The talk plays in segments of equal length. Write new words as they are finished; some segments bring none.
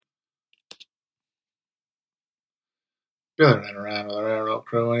Billy ran around with a railroad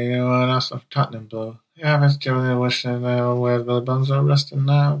crew and he knew what else of Tottenham blew. Yeah, Miss Julia wished to know where Billy Bones are resting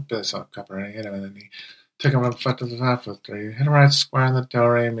now. Billy saw a copper and he hit him in the knee. Took him up foot to the 5'3". Hit him right square in the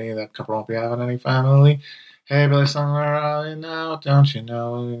door, me. That couple won't be having any family. Hey, Billy, son, where are you now? Don't you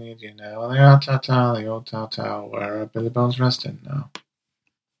know we need you now? The old ta-ta, the old ta-ta, where are Billy Bones resting now?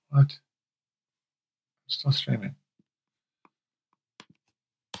 What? I'm still streaming.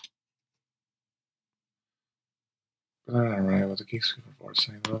 Billy ran away with the Geekskeeper force,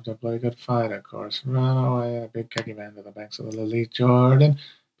 saying they loved a bloody good fight, of course. Ran away in a big khaki van to the banks of the Lily Jordan.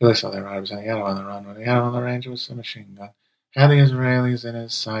 Billy saw their riders and he had them on the run. When he had them on the range, it was a machine gun. Had the Israelis in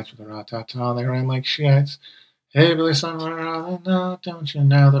his sights with the ra-ta-ta, they ran like Shiites. Hey, Billy, son, where are they now? Don't you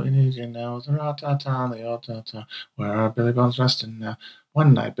know that we need you now? With the ra-ta-ta and the old ta-ta, where are Billy Bones resting now?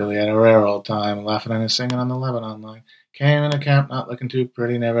 One night, Billy had a rare old time, laughing and singing on the Lebanon line. Came into camp not looking too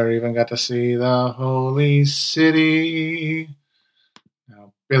pretty, never even got to see the holy city.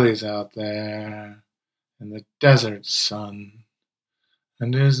 Now Billy's out there in the desert sun,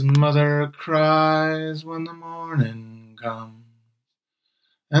 and his mother cries when the morning comes.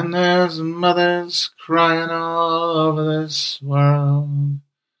 And there's mothers crying all over this world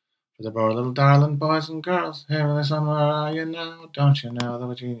for the poor little darling boys and girls. Hey, Billy, son, where are you now? Don't you know that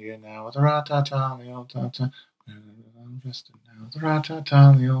we're you now? With the ra-ta-ta and the old ta-ta. Where are Billy Bones resting now? With the ra-ta-ta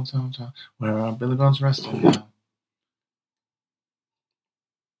and the old ta-ta. Where are Billy Bones resting now?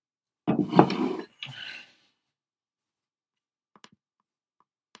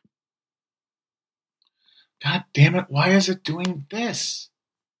 God damn it, why is it doing this?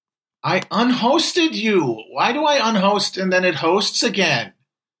 I unhosted you. Why do I unhost and then it hosts again?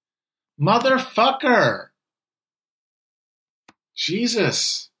 Motherfucker.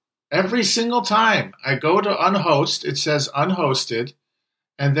 Jesus. Every single time I go to unhost, it says unhosted,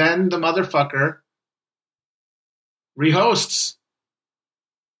 and then the motherfucker rehosts.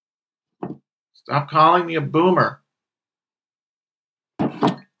 Stop calling me a boomer.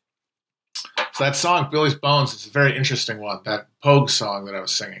 So that song, Billy's Bones, is a very interesting one, that Pogue song that I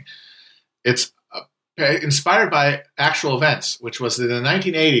was singing. It's inspired by actual events, which was in the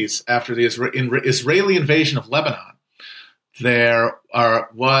 1980s, after the Israeli invasion of Lebanon, there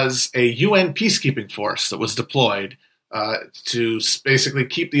was a UN peacekeeping force that was deployed to basically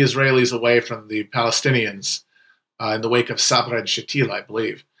keep the Israelis away from the Palestinians in the wake of Sabra and Shatila, I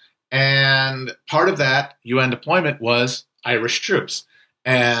believe. And part of that UN deployment was Irish troops.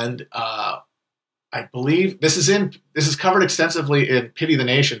 And I believe this is covered extensively in Pity the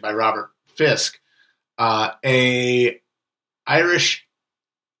Nation by Robert Fisk. A Irish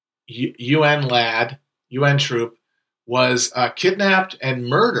UN lad, UN troop, was kidnapped and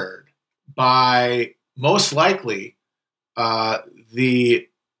murdered by, most likely, the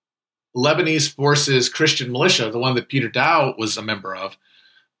Lebanese Forces Christian militia, the one that Peter Dow was a member of,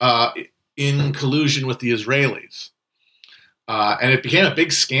 in collusion with the Israelis. And it became a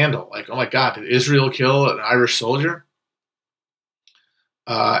big scandal. Like, oh my God, did Israel kill an Irish soldier?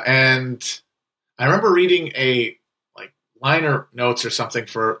 And I remember reading liner notes or something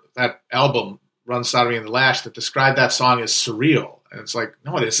for that album, Run Sodomy and the Lash, that described that song as surreal. And it's like,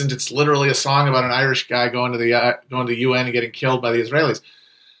 no, it isn't. It's literally a song about an Irish guy going to the UN and getting killed by the Israelis.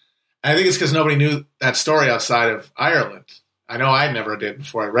 And I think it's because nobody knew that story outside of Ireland. I know I never did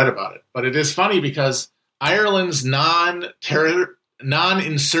before I read about it. But it is funny because Ireland's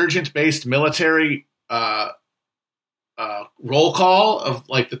non-insurgent-based military roll call of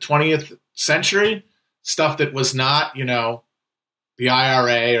like the 20th century, stuff that was not, the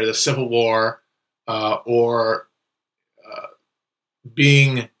IRA or the Civil War or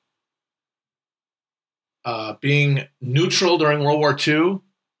being neutral during World War II.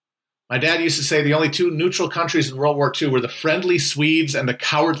 My dad used to say the only two neutral countries in World War II were the friendly Swedes and the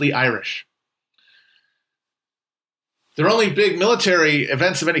cowardly Irish. Their only big military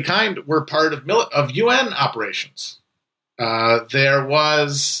events of any kind were part of UN operations. There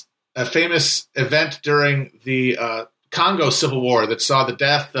was a famous event during the Congo Civil War that saw the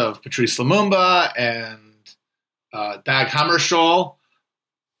death of Patrice Lumumba and Dag Hammarskjöld,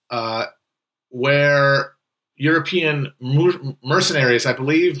 where European mercenaries, I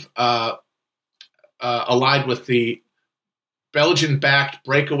believe, allied with the Belgian-backed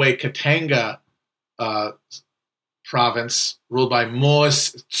breakaway Katanga province, ruled by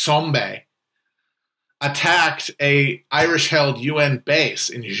Moise Tsombe, attacked a Irish-held UN base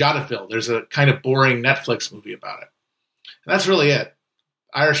in Jadotville. There's a kind of boring Netflix movie about it. And that's really it.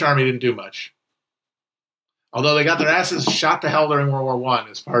 Irish Army didn't do much. Although they got their asses shot to hell during World War I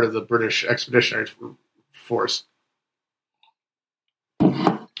as part of the British Expeditionary Force.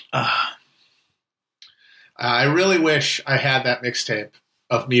 I I really wish I had that mixtape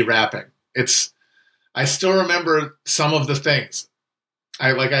of me rapping. I still remember some of the things.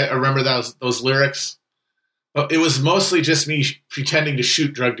 I remember those lyrics. But it was mostly just me pretending to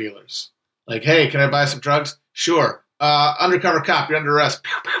shoot drug dealers. Like, hey, can I buy some drugs? Sure. Undercover cop, you're under arrest.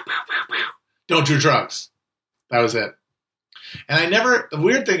 Pew, pew, pew, pew, pew. Don't do drugs. That was it. And the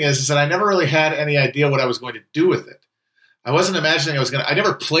weird thing is that I never really had any idea what I was going to do with it. I wasn't imagining I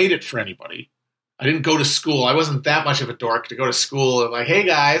never played it for anybody. I didn't go to school. I wasn't that much of a dork to go to school and like, hey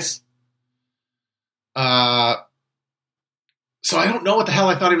guys. So I don't know what the hell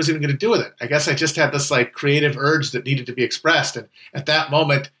I thought he was even going to do with it. I guess I just had this like creative urge that needed to be expressed. And at that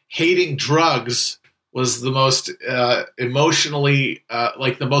moment, hating drugs was the most emotionally,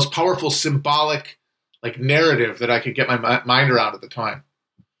 like the most powerful symbolic like narrative that I could get my mind around at the time.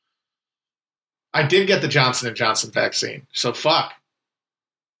 I did get the Johnson & Johnson vaccine, so fuck.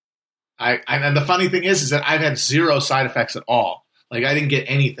 And the funny thing is that I've had zero side effects at all. Like I didn't get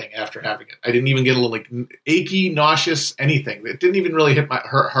anything after having it. I didn't even get a little like achy, nauseous, anything. It didn't even really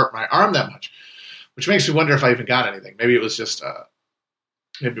hurt my arm that much, which makes me wonder if I even got anything. Maybe it was just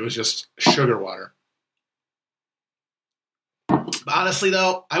sugar water. But honestly,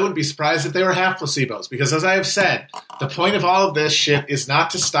 though, I wouldn't be surprised if they were half placebos because, as I have said, the point of all of this shit is not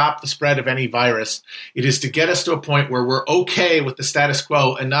to stop the spread of any virus. It is to get us to a point where we're okay with the status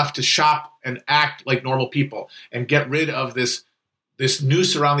quo enough to shop and act like normal people and get rid of this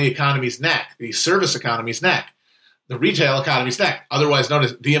noose around the economy's neck, the service economy's neck, the retail economy's neck, otherwise known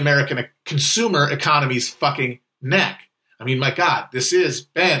as the American consumer economy's fucking neck. I mean, my God, this has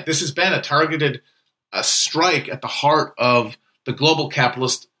been a targeted strike at the heart of the global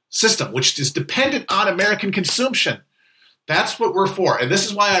capitalist system, which is dependent on American consumption. That's what we're for. And this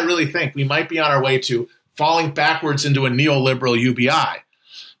is why I really think we might be on our way to falling backwards into a neoliberal UBI,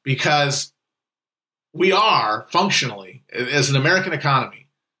 because we are functionally, as an American economy,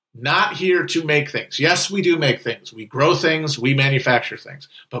 not here to make things. Yes, we do make things. We grow things. We manufacture things.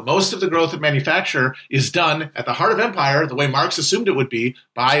 But most of the growth of manufacture is done at the heart of empire, the way Marx assumed it would be,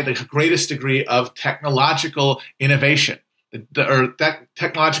 by the greatest degree of technological innovation, or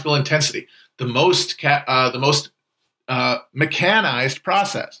technological intensity, the most mechanized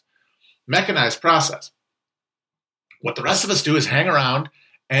process. What the rest of us do is hang around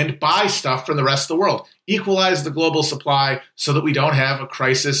and buy stuff from the rest of the world, equalize the global supply so that we don't have a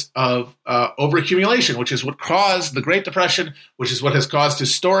crisis of overaccumulation, which is what caused the Great Depression, which is what has caused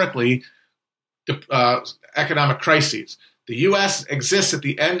historically economic crises. The U.S. exists at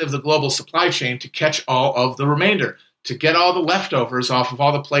the end of the global supply chain to catch all of the remainder, to get all the leftovers off of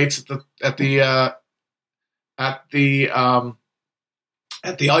all the plates at the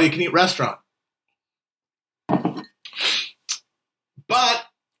all-you-can-eat restaurant. But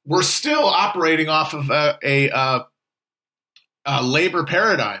we're still operating off of a labor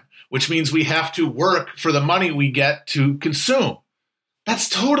paradigm, which means we have to work for the money we get to consume. That's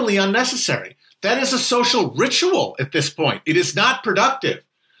totally unnecessary. That is a social ritual at this point. It is not productive.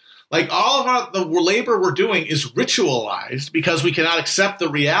 Like all of the labor we're doing is ritualized because we cannot accept the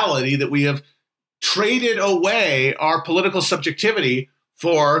reality that we have traded away our political subjectivity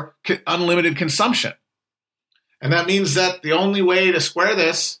for unlimited consumption. And that means that the only way to square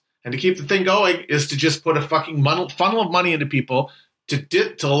this and to keep the thing going is to just put a fucking funnel of money into people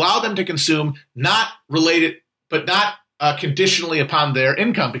to allow them to consume, not related, but not conditionally upon their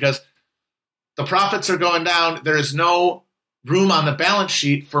income, because the profits are going down. There is no room on the balance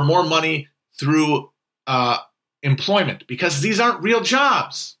sheet for more money through employment because these aren't real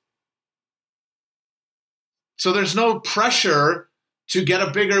jobs. So there's no pressure to get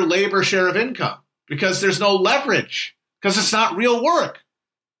a bigger labor share of income because there's no leverage, because it's not real work.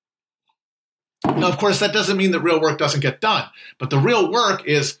 Now, of course, that doesn't mean that real work doesn't get done, but the real work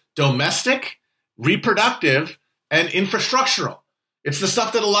is domestic, reproductive, and infrastructural. It's the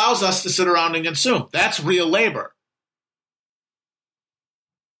stuff that allows us to sit around and consume. That's real labor.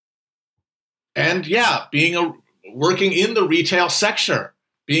 And yeah, working in the retail sector,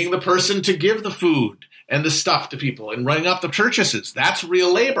 being the person to give the food and the stuff to people and running up the purchases, that's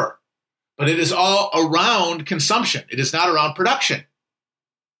real labor. But it is all around consumption. It is not around production.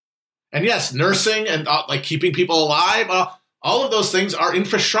 And yes, nursing and like keeping people alive, all of those things are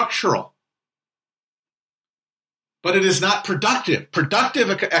infrastructural. But it is not productive. Productive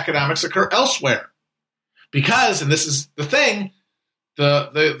economics occur elsewhere. Because, and this is the thing,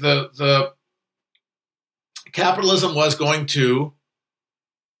 the capitalism is going to,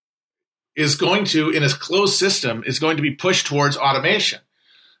 in a closed system, is going to be pushed towards automation.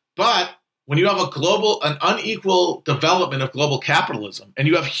 But when you have an unequal development of global capitalism, and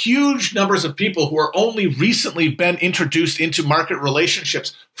you have huge numbers of people who are only recently been introduced into market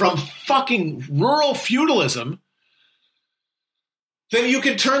relationships from fucking rural feudalism, then you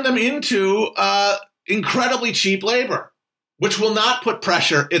can turn them into incredibly cheap labor, which will not put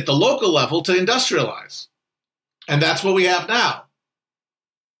pressure at the local level to industrialize. And that's what we have now.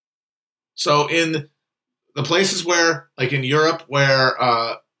 So in the places where, like in Europe, where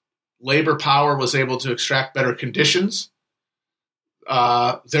labor power was able to extract better conditions,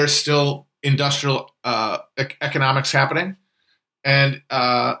 there's still industrial economics happening. And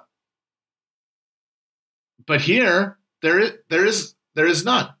but here there is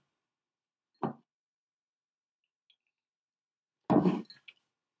none.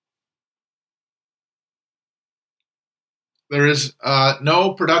 There is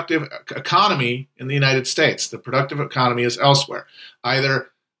no productive economy in the United States. The productive economy is elsewhere, either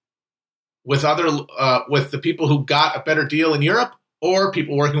with the people who got a better deal in Europe, or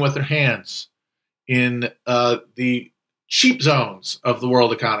people working with their hands in the cheap zones of the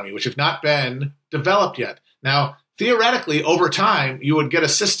world economy, which have not been developed yet. Now, theoretically, over time, you would get a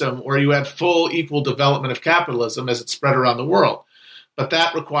system where you had full equal development of capitalism as it spread around the world, but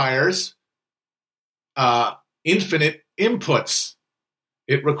that requires infinite inputs.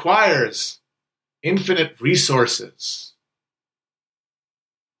 It requires infinite resources,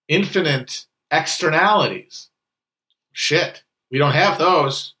 infinite externalities. Shit, we don't have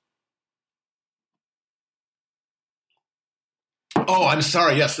those. Oh, I'm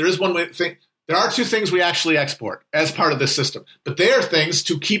sorry. Yes, there is one thing. There are two things we actually export as part of this system, but they are things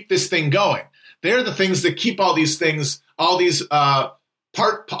to keep this thing going. They're the things that keep all these things, all these polities,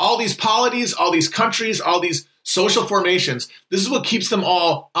 all these countries, all these social formations. This is what keeps them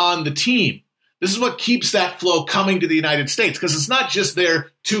all on the team. This is what keeps that flow coming to the United States, because it's not just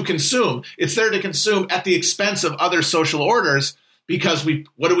there to consume. It's there to consume at the expense of other social orders, because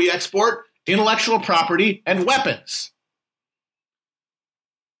what do we export? Intellectual property and weapons.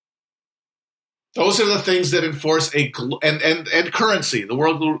 Those are the things that enforce and currency, the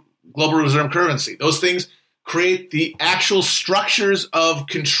world global reserve currency. Those things create the actual structures of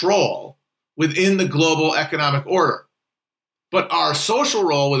control within the global economic order. But our social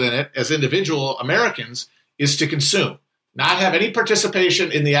role within it as individual Americans is to consume, not have any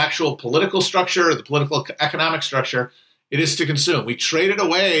participation in the actual political structure or the political economic structure. It is to consume. We traded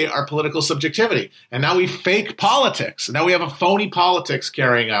away our political subjectivity, and now we fake politics. And now we have a phony politics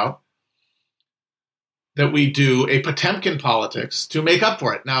carrying out that we do a Potemkin politics to make up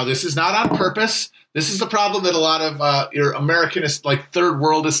for it. Now, this is not on purpose. This is the problem that a lot of your Americanist, like third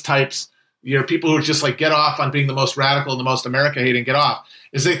worldist types, your people who just like get off on being the most radical and the most America-hating get off,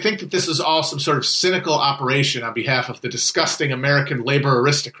 is they think that this is all some sort of cynical operation on behalf of the disgusting American labor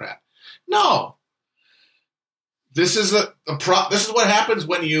aristocrat. No. This is this is what happens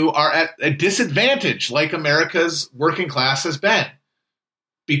when you are at a disadvantage, like America's working class has been.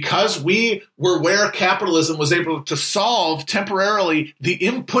 Because we were where capitalism was able to solve temporarily the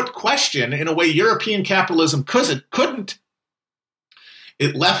input question in a way European capitalism couldn't,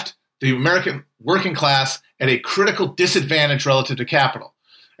 it left the American working class at a critical disadvantage relative to capital.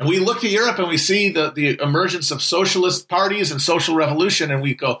 And we look to Europe and we see the emergence of socialist parties and social revolution, and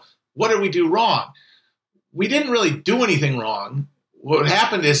we go, what did we do wrong? We didn't really do anything wrong. What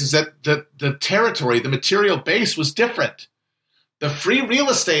happened is that the territory, the material base was different. The free real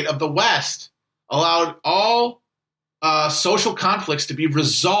estate of the West allowed all social conflicts to be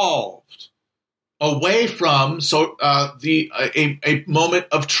resolved away from a moment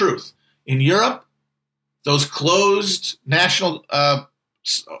of truth. In Europe, those closed national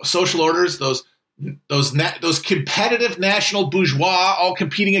social orders, those competitive national bourgeois all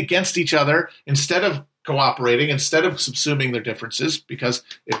competing against each other instead of cooperating, instead of subsuming their differences, because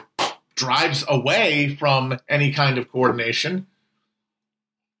it drives away from any kind of coordination.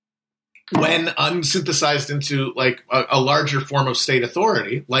 When unsynthesized into like a larger form of state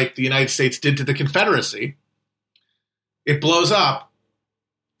authority, like the United States did to the Confederacy, it blows up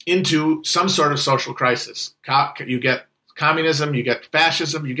into some sort of social crisis. You get communism, you get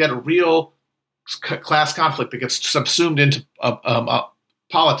fascism, you get a real class conflict that gets subsumed into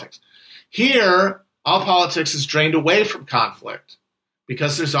politics. Here, all politics is drained away from conflict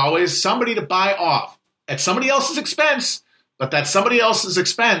because there's always somebody to buy off at somebody else's expense. But that somebody else's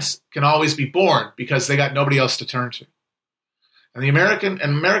expense can always be borne because they got nobody else to turn to. And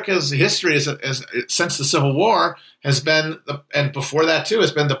America's history since the Civil War has been, and before that too,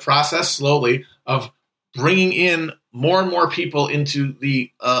 has been the process slowly of bringing in more and more people into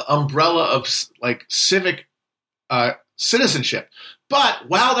the umbrella of like civic citizenship, But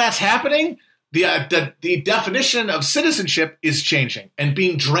while that's happening, the definition of citizenship is changing and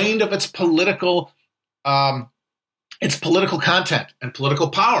being drained of its political content and political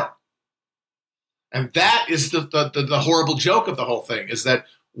power. And that is the horrible joke of the whole thing, is that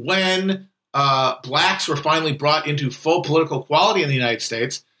when blacks were finally brought into full political equality in the United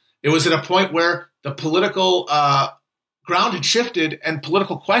States, it was at a point where the political ground had shifted and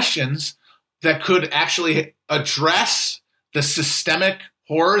political questions that could actually address the systemic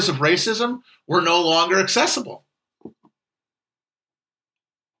horrors of racism were no longer accessible.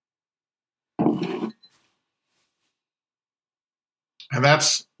 And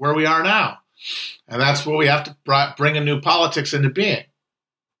that's where we are now. And that's where we have to bring a new politics into being.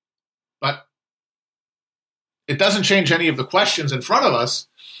 But it doesn't change any of the questions in front of us.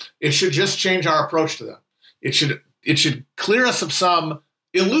 It should just change our approach to them. It should clear us of some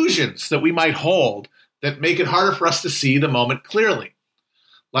illusions that we might hold that make it harder for us to see the moment clearly.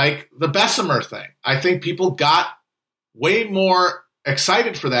 Like the Bessemer thing. I think people got way more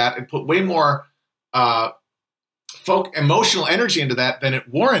excited for that and put way more emotional energy into that than it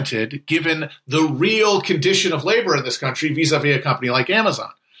warranted, given the real condition of labor in this country vis-a-vis a company like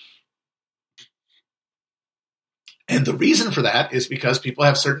Amazon. And the reason for that is because people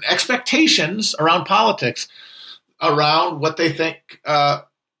have certain expectations around politics, around what they think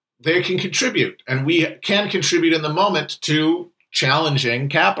they can contribute. And we can contribute in the moment to challenging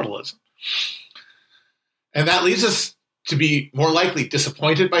capitalism. And that leads us to be more likely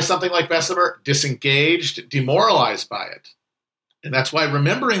disappointed by something like Bessemer, disengaged, demoralized by it. And that's why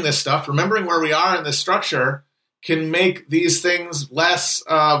remembering this stuff, remembering where we are in this structure, can make these things less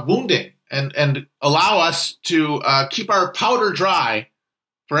wounding and allow us to keep our powder dry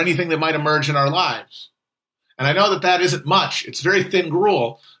for anything that might emerge in our lives. And I know that isn't much. It's very thin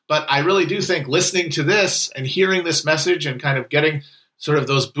gruel, but I really do think listening to this and hearing this message and kind of getting sort of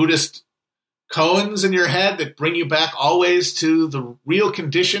those Buddhist koans in your head that bring you back always to the real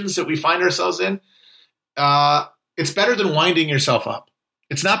conditions that we find ourselves in, it's better than winding yourself up.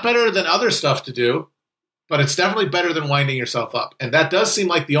 It's not better than other stuff to do, but it's definitely better than winding yourself up. And that does seem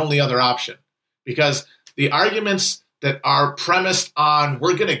like the only other option, because the arguments that are premised on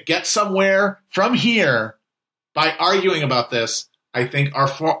we're going to get somewhere from here by arguing about this, I think are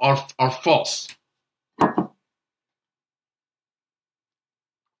false.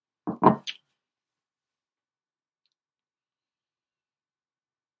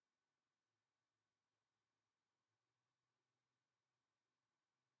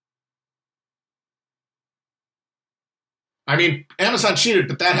 I mean, Amazon cheated,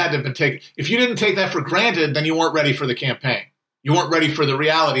 but that had to have been taken. If you didn't take that for granted, then you weren't ready for the campaign. You weren't ready for the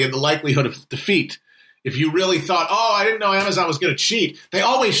reality and the likelihood of defeat. If you really thought, oh, I didn't know Amazon was going to cheat. They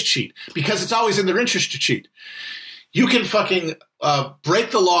always cheat because it's always in their interest to cheat. You can fucking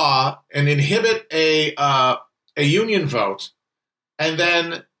break the law and inhibit a union vote, and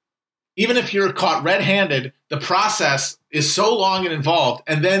then even if you're caught red-handed, the process is so long and involved,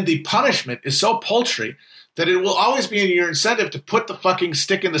 and then the punishment is so paltry that it will always be in your incentive to put the fucking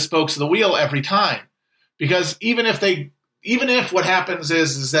stick in the spokes of the wheel every time. Because even if what happens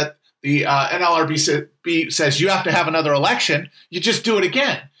is that the NLRB says you have to have another election, you just do it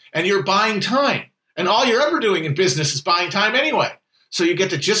again. And you're buying time. And all you're ever doing in business is buying time anyway. So you get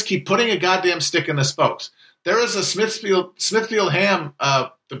to just keep putting a goddamn stick in the spokes. There is a Smithfield Ham,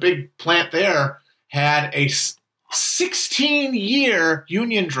 the big plant there, had a 16-year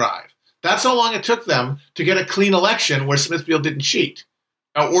union drive. That's how long it took them to get a clean election where Smithfield didn't cheat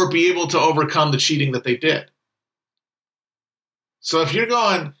or be able to overcome the cheating that they did. So if you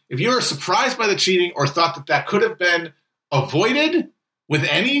were surprised by the cheating or thought that could have been avoided with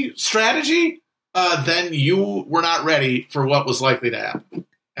any strategy, then you were not ready for what was likely to happen.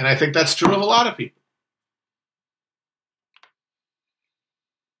 And I think that's true of a lot of people.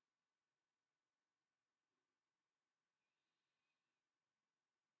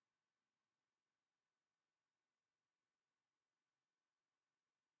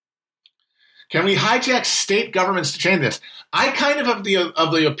 Can we hijack state governments to change this? I kind of have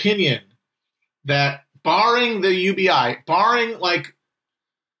the opinion that barring the UBI,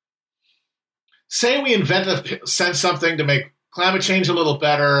 say we send something to make climate change a little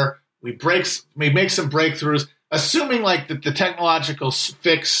better, we make some breakthroughs, assuming like that the technological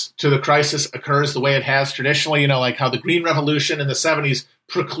fix to the crisis occurs the way it has traditionally, like how the Green Revolution in the 70s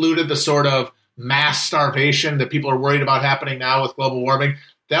precluded the sort of mass starvation that people are worried about happening now with global warming.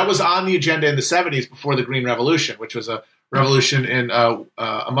 That was on the agenda in the 70s before the Green Revolution, which was a revolution in,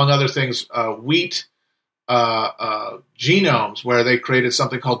 among other things, wheat genomes, where they created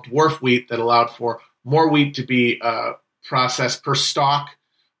something called dwarf wheat that allowed for more wheat to be process per stalk,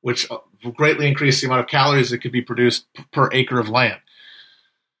 which will greatly increase the amount of calories that could be produced per acre of land.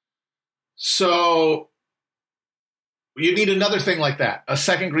 So you need another thing like that, a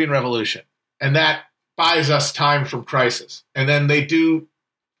second green revolution. And that buys us time from crisis. And then they do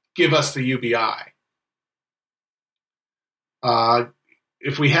give us the UBI.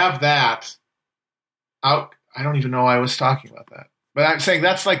 If we have that, I don't even know why I was talking about that. But I'm saying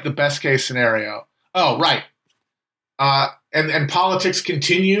that's like the best case scenario. Oh, right. And politics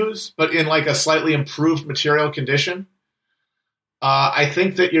continues, but in like a slightly improved material condition. I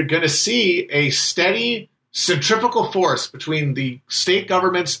think that you're going to see a steady centrifugal force between the state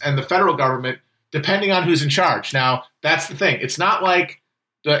governments and the federal government, depending on who's in charge. Now, that's the thing. It's not like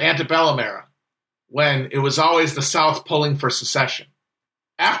the antebellum era, when it was always the South pulling for secession.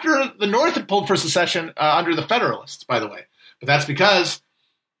 After the North had pulled for secession under the Federalists, by the way. But that's because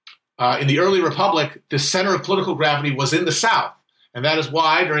in the early Republic, the center of political gravity was in the South. And that is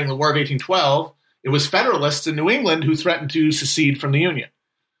why, during the War of 1812, it was Federalists in New England who threatened to secede from the Union.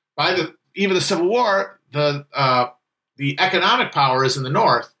 By even the Civil War, the economic power is in the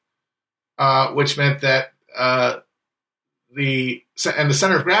North, which meant that the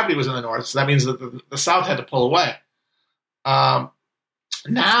center of gravity was in the North, so that means that the South had to pull away.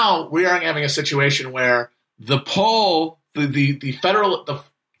 Now we are having a situation where the pull, the federal,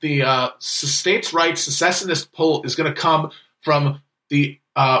 the states' rights secessionist pull is going to come from the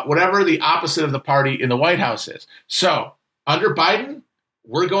whatever the opposite of the party in the White House is. So under Biden,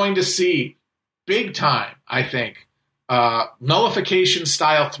 we're going to see big time, I think, nullification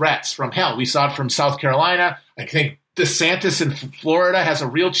style threats from hell. We saw it from South Carolina. I think DeSantis in Florida has a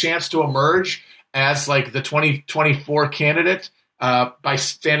real chance to emerge as like the 2024 candidate by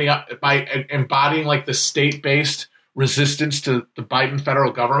standing up, by embodying like the state-based resistance to the Biden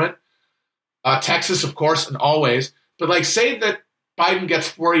federal government. Texas, of course, and always. But like, say that Biden gets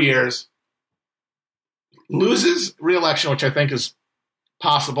 4 years, loses re-election, which I think is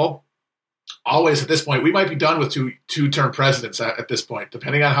possible. Always at this point, we might be done with two-term presidents at this point,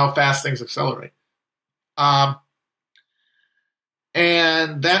 depending on how fast things accelerate. And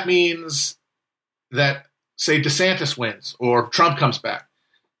that means that, say, DeSantis wins or Trump comes back.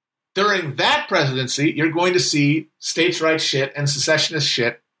 During that presidency, you're going to see states' rights shit and secessionist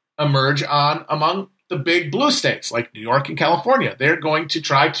shit emerge among the big blue states like New York and California. They're going to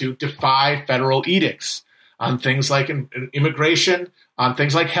try to defy federal edicts on things like immigration, on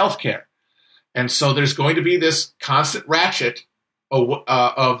things like healthcare. And so there's going to be this constant ratchet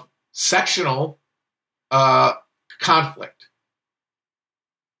of sectional conflict.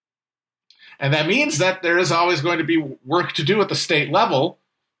 And that means that there is always going to be work to do at the state level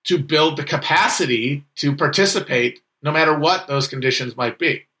to build the capacity to participate no matter what those conditions might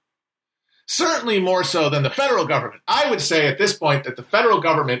be. Certainly more so than the federal government. I would say at this point that the federal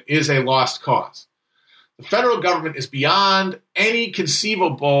government is a lost cause. The federal government is beyond any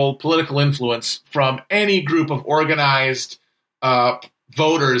conceivable political influence from any group of organized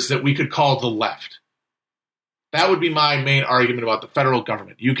voters that we could call the left. That would be my main argument about the federal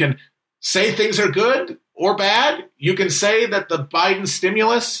government. You can say things are good or bad. You can say that the Biden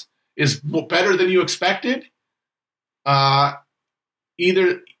stimulus is better than you expected.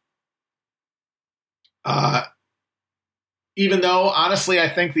 Even though, honestly, I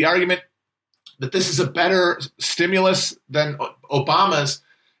think the argument that this is a better stimulus than Obama's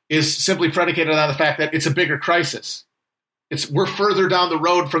is simply predicated on the fact that it's a bigger crisis. We're further down the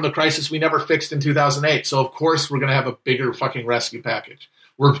road from the crisis we never fixed in 2008. So, of course, we're going to have a bigger fucking rescue package.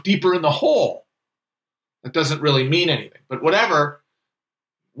 We're deeper in the hole. That doesn't really mean anything. But whatever,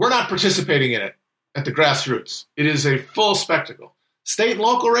 we're not participating in it at the grassroots. It is a full spectacle. State and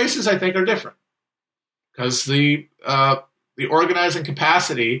local races, I think, are different. Because the organizing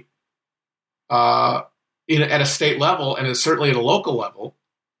capacity at a state level, and certainly at a local level,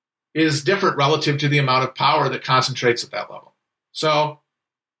 is different relative to the amount of power that concentrates at that level. So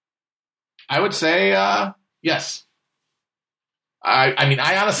I would say yes. I mean,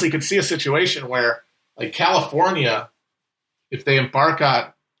 I honestly could see a situation where, like California, if they embark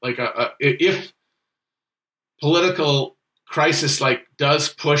on if political crisis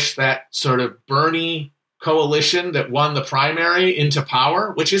does push that sort of Bernie coalition that won the primary into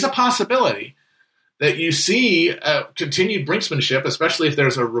power, which is a possibility, that you see continued brinksmanship, especially if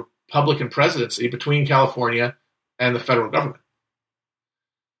there's a Republican presidency between California and the federal government.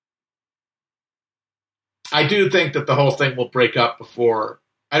 I do think that the whole thing will break up before.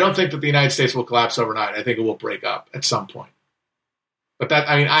 I don't think that the United States will collapse overnight. I think it will break up at some point. But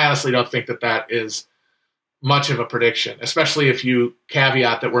I honestly don't think that is much of a prediction, especially if you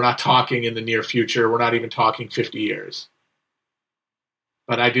caveat that we're not talking in the near future. We're not even talking 50 years.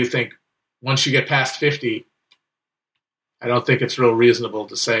 But I do think once you get past 50, I don't think it's real reasonable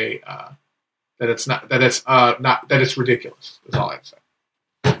to say that it's ridiculous. Is all I'd say.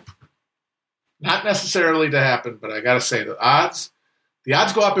 Not necessarily to happen, but I got to say the odds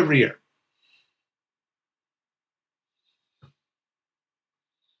go up every year.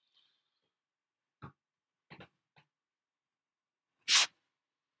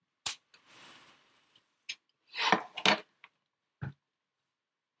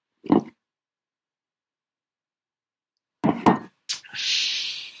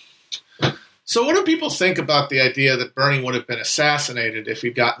 So what do people think about the idea that Bernie would have been assassinated if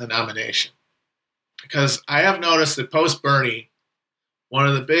he'd gotten the nomination? Because I have noticed that post-Bernie, one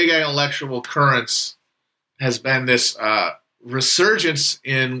of the big intellectual currents has been this resurgence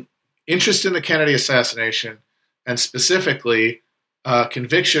in interest in the Kennedy assassination, and specifically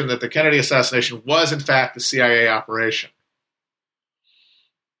conviction that the Kennedy assassination was, in fact, the CIA operation.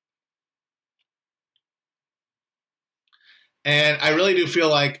 And I really do feel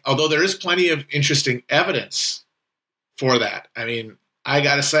like, although there is plenty of interesting evidence for that, I mean, I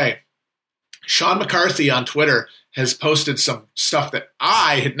got to say, Sean McCarthy on Twitter has posted some stuff that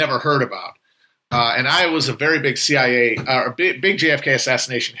I had never heard about. And I was a very big CIA, or big JFK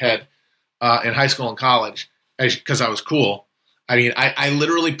assassination head in high school and college because I was cool. I mean, I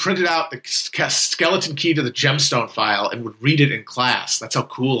literally printed out the skeleton key to the gemstone file and would read it in class. That's how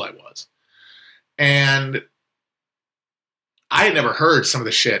cool I was. And I had never heard some of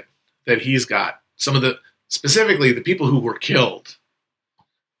the shit that he's got. Specifically the people who were killed.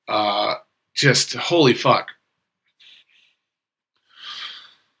 Just holy fuck.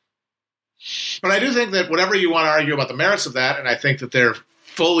 But I do think that whatever you want to argue about the merits of that, and I think that they're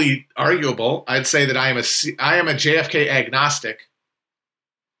fully arguable, I'd say that I am a JFK agnostic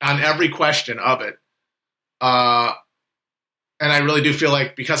on every question of it. And I really do feel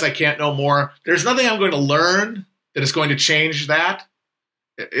like because I can't know more, there's nothing I'm going to learn that is going to change that.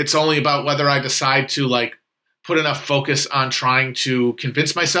 It's only about whether I decide to put enough focus on trying to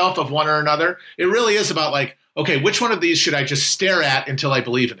convince myself of one or another. It really is about okay, which one of these should I just stare at until I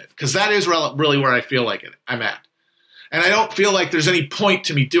believe in it? Because that is really where I feel like I'm at. And I don't feel like there's any point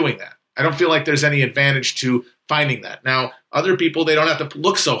to me doing that. I don't feel like there's any advantage to finding that. Now, other people, they don't have to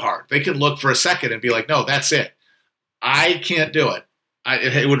look so hard. They can look for a second and be like, no, that's it. I can't do it.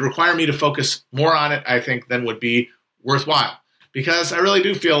 It would require me to focus more on it, I think, than would be worthwhile. Because I really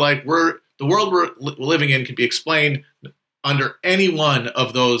do feel like the world we're living in can be explained under any one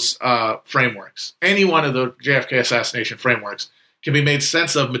of those frameworks. Any one of the JFK assassination frameworks can be made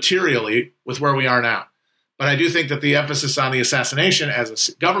sense of materially with where we are now. But I do think that the emphasis on the assassination as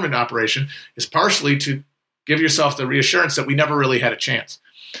a government operation is partially to give yourself the reassurance that we never really had a chance.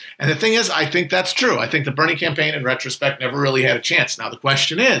 And the thing is, I think that's true. I think the Bernie campaign, in retrospect, never really had a chance. Now, the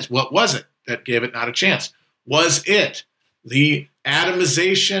question is, what was it that gave it not a chance? Was it the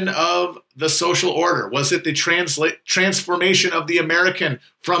atomization of the social order? Was it the transformation of the American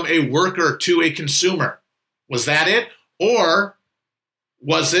from a worker to a consumer? Was that it? Or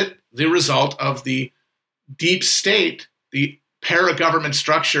was it the result of the deep state, the para-government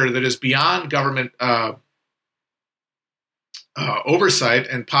structure that is beyond government oversight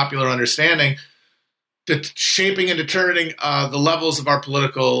and popular understanding, shaping and determining the levels of our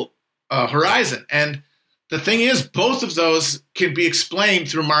political horizon? And the thing is, both of those can be explained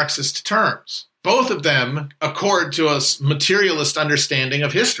through Marxist terms. Both of them accord to a materialist understanding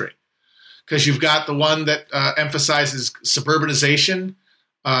of history. Because you've got the one that emphasizes suburbanization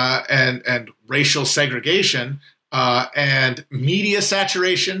and racial segregation and media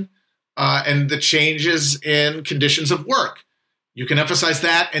saturation and the changes in conditions of work. You can emphasize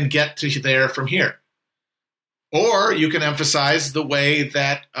that and get to there from here. Or you can emphasize the way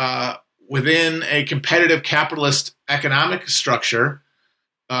that within a competitive capitalist economic structure,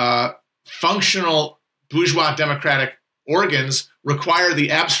 functional bourgeois democratic organs require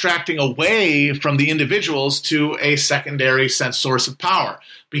the abstracting away from the individuals to a secondary source of power.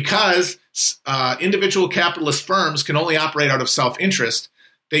 Because individual capitalist firms can only operate out of self-interest,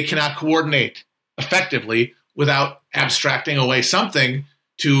 they cannot coordinate effectively without abstracting away something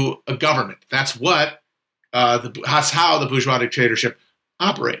to a government. That's how the bourgeois dictatorship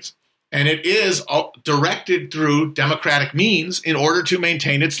operates. And it is directed through democratic means in order to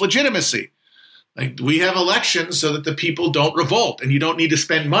maintain its legitimacy. We have elections so that the people don't revolt, and you don't need to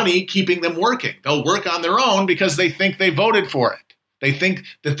spend money keeping them working. They'll work on their own because they think they voted for it. They think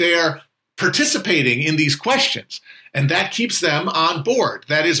that they are participating in these questions. And that keeps them on board.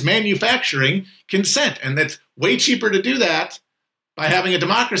 That is manufacturing consent. And that's way cheaper to do that by having a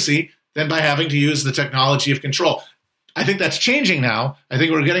democracy than by having to use the technology of control. I think that's changing now. I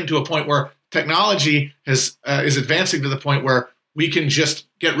think we're getting to a point where technology is advancing to the point where we can just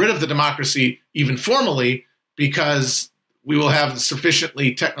get rid of the democracy even formally because we will have a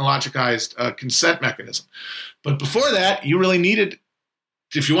sufficiently technologicized consent mechanism. But before that, you really needed,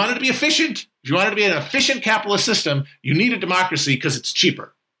 if you wanted to be efficient, if you wanted to be an efficient capitalist system, you need a democracy because it's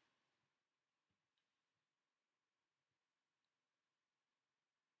cheaper.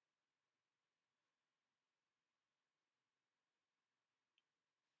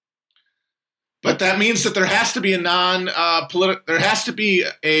 But that means that there has to be there has to be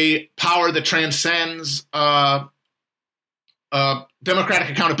a power that transcends democratic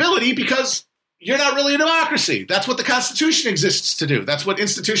accountability, because you're not really a democracy. That's what the Constitution exists to do. That's what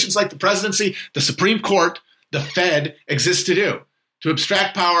institutions like the presidency, the Supreme Court, the Fed exist to do, to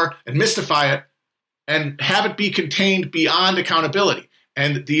abstract power and mystify it and have it be contained beyond accountability.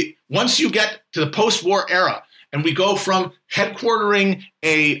 And once you get to the post-war era and we go from headquartering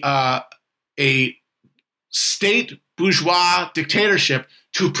a state bourgeois dictatorship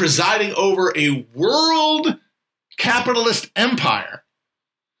to presiding over a world capitalist empire,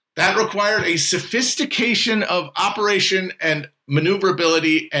 that required a sophistication of operation and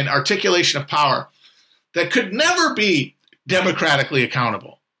maneuverability and articulation of power that could never be democratically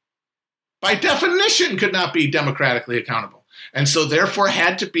accountable. By definition, could not be democratically accountable. And so therefore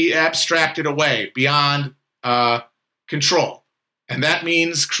had to be abstracted away beyond control. And that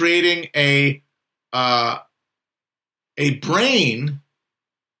means creating a brain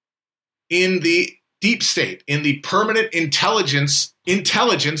in the deep state, in the permanent intelligence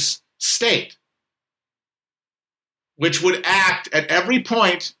state, which would act at every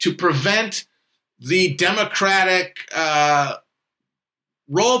point to prevent the democratic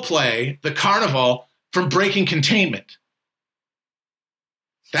role play, the carnival, from breaking containment.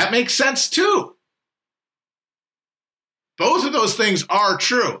 That makes sense too. Both of those things are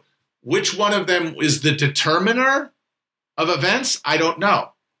true. Which one of them is the determiner of events? I don't know.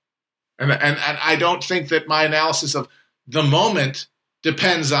 And I don't think that my analysis of the moment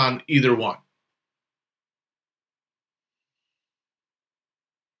depends on either one.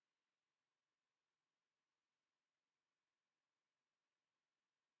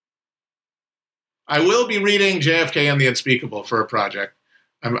 I will be reading JFK and the Unspeakable for a project.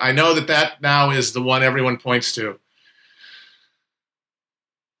 I know that now is the one everyone points to.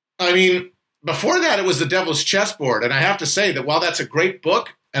 I mean, before that, it was The Devil's Chessboard. And I have to say that while that's a great book,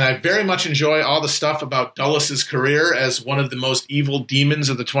 and I very much enjoy all the stuff about Dulles' career as one of the most evil demons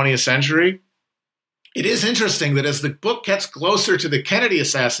of the 20th century, it is interesting that as the book gets closer to the Kennedy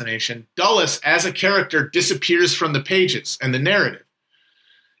assassination, Dulles as a character disappears from the pages and the narrative.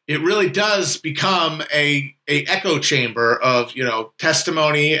 It really does become a echo chamber of,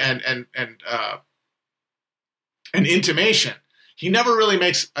 testimony and intimation. He never really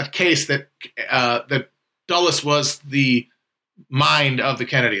makes a case that Dulles was the mind of the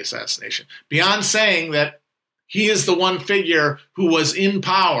Kennedy assassination, beyond saying that he is the one figure who was in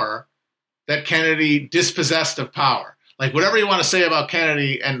power that Kennedy dispossessed of power. Like, whatever you want to say about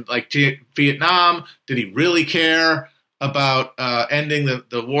Kennedy and like Vietnam, did he really care about ending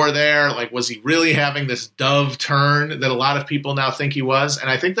the war there? Like, was he really having this dove turn that a lot of people now think he was? And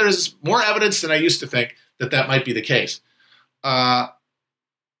I think there's more evidence than I used to think that might be the case.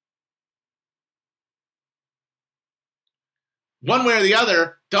 One way or the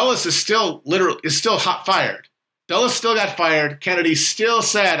other, Dulles is still hot fired. Dulles still got fired. Kennedy still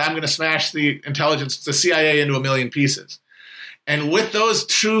said, "I'm going to smash the CIA into a million pieces." And with those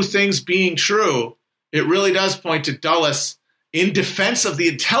two things being true, it really does point to Dulles in defense of the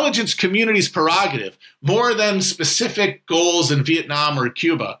intelligence community's prerogative, more than specific goals in Vietnam or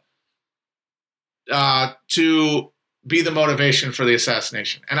Cuba, to be the motivation for the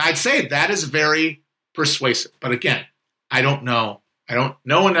assassination. And I'd say that is very persuasive. But again, I don't know. I don't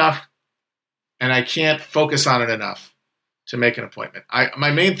know enough, and I can't focus on it enough to make an appointment.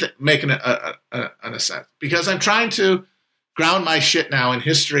 My main making an assent, because I'm trying to ground my shit now in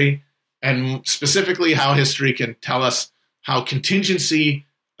history, and specifically how history can tell us how contingency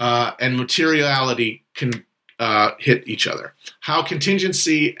and materiality can hit each other, how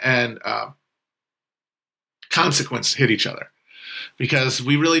contingency and consequence hit each other. Because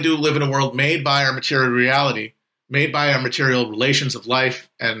we really do live in a world made by our material reality, made by our material relations of life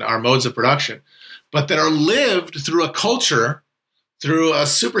and our modes of production, but that are lived through a culture, through a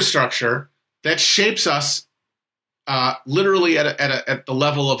superstructure that shapes us literally at the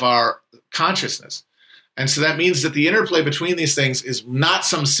level of our consciousness. And so that means that the interplay between these things is not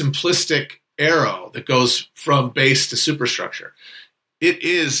some simplistic arrow that goes from base to superstructure. It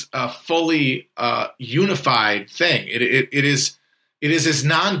is a fully unified thing. It is as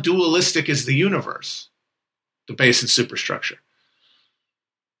non-dualistic as the universe, the base and superstructure.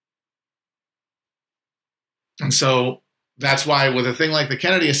 And so that's why with a thing like the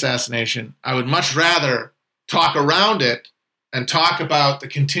Kennedy assassination, I would much rather talk around it and talk about the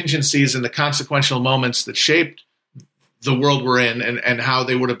contingencies and the consequential moments that shaped the world we're in and how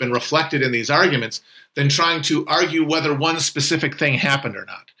they would have been reflected in these arguments than trying to argue whether one specific thing happened or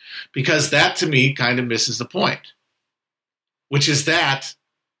not. Because that, to me, kind of misses the point, which is that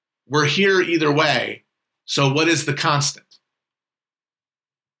we're here either way, so what is the constant?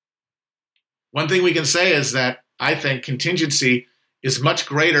 One thing we can say is that I think contingency is much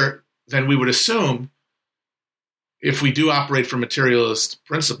greater than we would assume if we do operate from materialist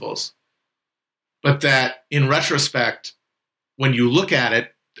principles, but that in retrospect, when you look at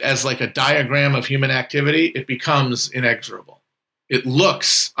it as like a diagram of human activity, it becomes inexorable. It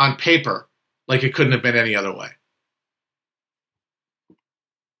looks on paper like it couldn't have been any other way.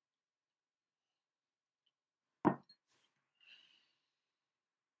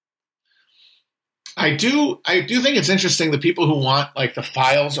 I do think it's interesting the people who want like the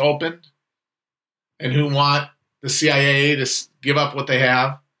files opened and who want the CIA to give up what they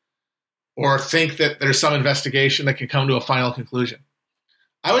have or think that there's some investigation that can come to a final conclusion.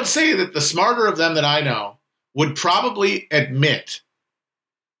 I would say that the smarter of them that I know would probably admit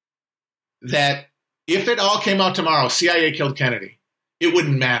that if it all came out tomorrow, CIA killed Kennedy, it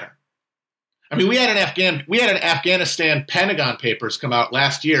wouldn't matter. I mean, we had an Afghanistan Pentagon Papers come out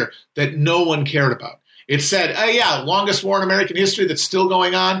last year that no one cared about. It said, oh yeah, longest war in American history that's still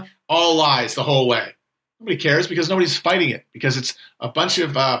going on, all lies the whole way. Nobody cares because nobody's fighting it, because it's a bunch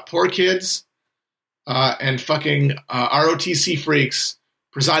of poor kids and fucking ROTC freaks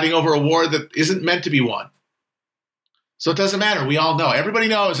presiding over a war that isn't meant to be won. So it doesn't matter. We all know. Everybody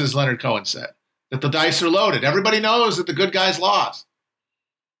knows, as Leonard Cohen said, that the dice are loaded. Everybody knows that the good guys lost.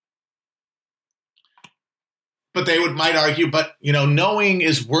 But they might argue, but, knowing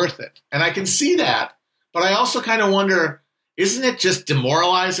is worth it. And I can see that. But I also kind of wonder, isn't it just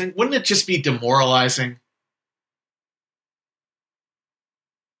demoralizing? Wouldn't it just be demoralizing?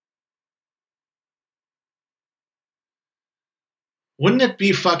 Wouldn't it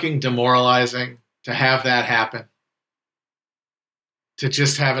be fucking demoralizing to have that happen? To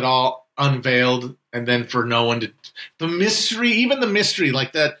just have it all unveiled and then for no one to... The mystery,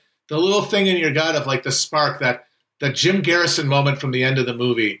 like that, the little thing in your gut of like the spark, that Jim Garrison moment from the end of the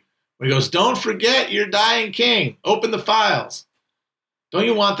movie where he goes, don't forget your dying king. Open the files. Don't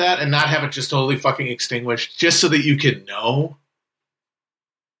you want that and not have it just totally fucking extinguished just so that you can know?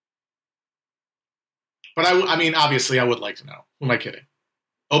 But I mean, obviously I would like to know. Who am I kidding?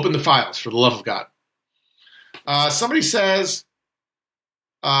 Open the files, for the love of God. Somebody says,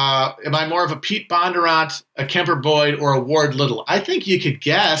 am I more of a Pete Bondurant, a Kemper Boyd, or a Ward Little? I think you could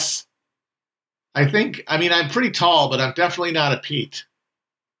guess. I'm pretty tall, but I'm definitely not a Pete.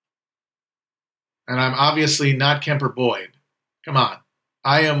 And I'm obviously not Kemper Boyd. Come on.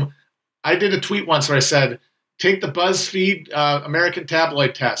 I did a tweet once where I said, take the BuzzFeed American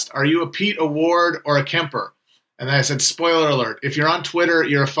tabloid test. Are you a Pete, a Ward, or a Kemper? And then I said, spoiler alert, if you're on Twitter,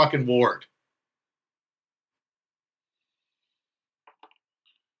 you're a fucking Ward.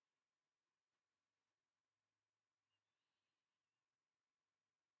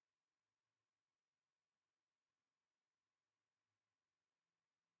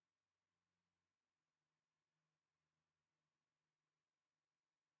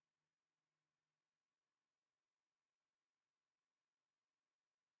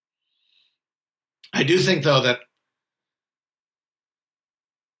 I do think, though, that,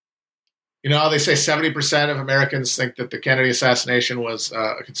 how they say 70% of Americans think that the Kennedy assassination was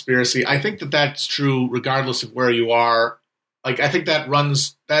a conspiracy. I think that that's true regardless of where you are. Like, I think that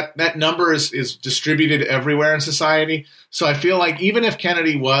number is distributed everywhere in society. So I feel like even if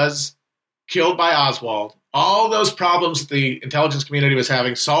Kennedy was killed by Oswald, all those problems that the intelligence community was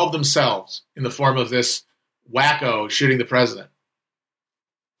having solved themselves in the form of this wacko shooting the president.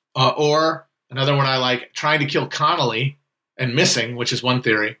 Or another one I like, trying to kill Connolly and missing, which is one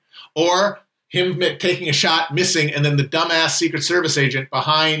theory. Or him taking a shot, missing, and then the dumbass Secret Service agent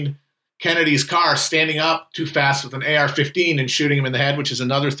behind Kennedy's car standing up too fast with an AR-15 and shooting him in the head, which is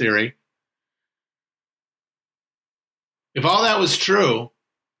another theory. If all that was true,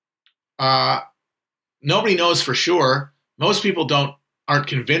 nobody knows for sure. Most people aren't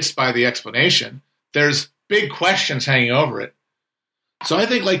convinced by the explanation. There's big questions hanging over it. So I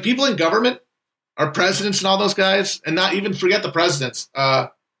think like people in government, our presidents and all those guys, and not even forget the presidents,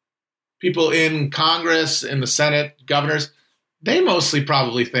 people in Congress, in the Senate, governors, they mostly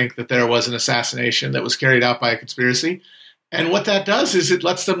probably think that there was an assassination that was carried out by a conspiracy. And what that does is it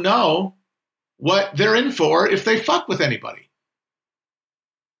lets them know what they're in for if they fuck with anybody.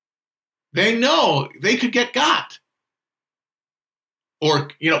 They know they could get got. Or,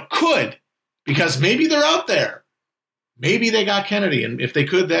 could, because maybe they're out there. Maybe they got Kennedy, and if they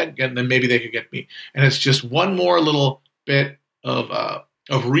could, then maybe they could get me. And it's just one more little bit of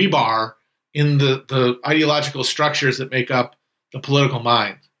rebar in the ideological structures that make up the political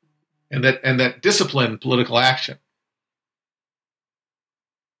mind, and that discipline political action.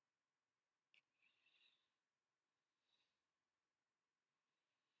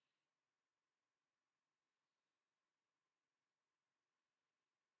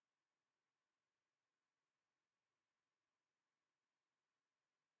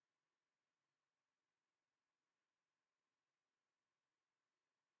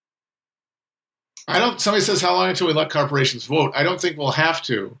 Somebody says, how long until we let corporations vote? I don't think we'll have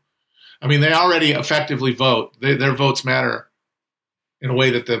to. I mean, they already effectively vote. Their votes matter in a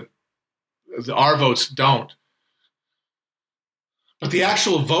way that our votes don't. But the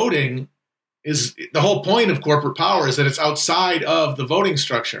actual voting is the whole point of corporate power is that it's outside of the voting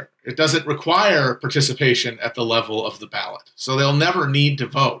structure. It doesn't require participation at the level of the ballot. So they'll never need to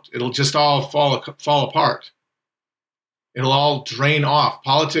vote. It'll just all fall apart. It'll all drain off.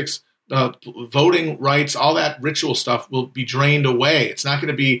 Politics, voting rights, all that ritual stuff will be drained away. It's not going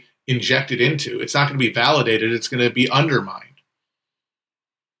to be injected into. It's not going to be validated. It's going to be undermined.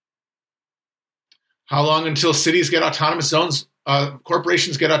 How long until cities get autonomous zones?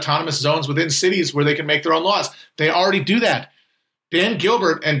 Corporations get autonomous zones within cities where they can make their own laws. They already do that. Dan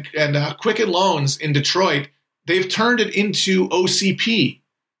Gilbert and Quicken Loans in Detroit, they've turned it into OCP.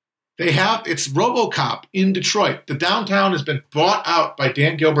 It's RoboCop in Detroit. The downtown has been bought out by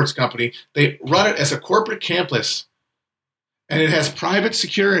Dan Gilbert's company. They run it as a corporate campus, and it has private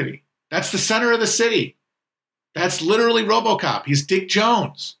security. That's the center of the city. That's literally RoboCop. He's Dick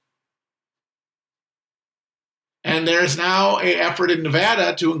Jones. And there's now an effort in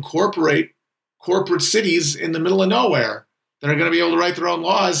Nevada to incorporate corporate cities in the middle of nowhere that are going to be able to write their own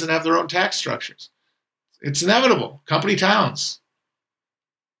laws and have their own tax structures. It's inevitable. Company towns.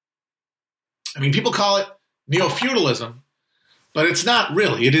 I mean, people call it neo-feudalism, but it's not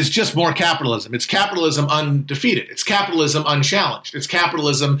really. It is just more capitalism. It's capitalism undefeated. It's capitalism unchallenged. It's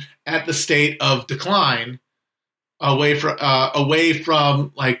capitalism at the state of decline, away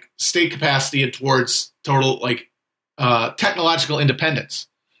from like state capacity and towards total technological independence.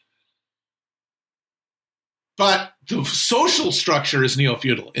 But the social structure is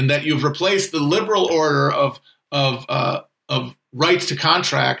neo-feudal in that you've replaced the liberal order of rights to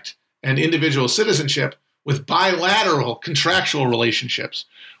contract and individual citizenship with bilateral contractual relationships,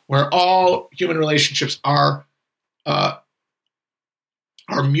 where all human relationships are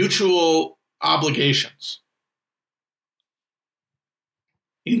mutual obligations,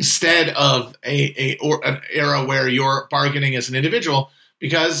 instead of an era where you're bargaining as an individual,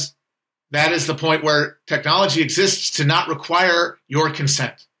 because that is the point where technology exists to not require your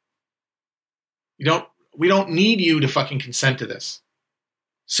consent. We don't need you to fucking consent to this.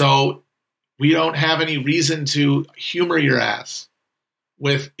 So we don't have any reason to humor your ass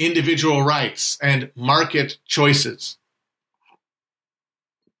with individual rights and market choices.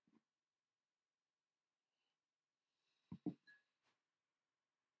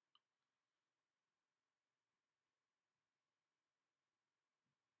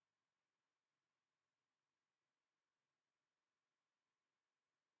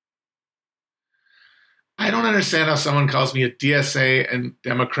 I don't understand how someone calls me a DSA and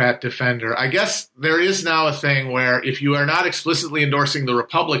Democrat defender. I guess there is now a thing where if you are not explicitly endorsing the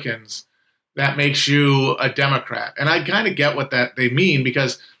Republicans, that makes you a Democrat. And I kind of get what they mean,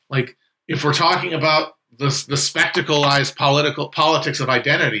 because like if we're talking about the spectacleized politics of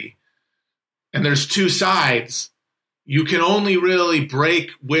identity, and there's two sides, you can only really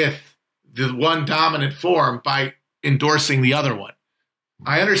break with the one dominant form by endorsing the other one.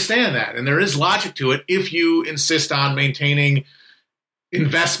 I understand that, and there is logic to it if you insist on maintaining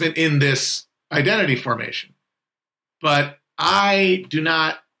investment in this identity formation. But I do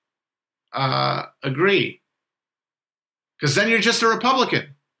not agree, because then you're just a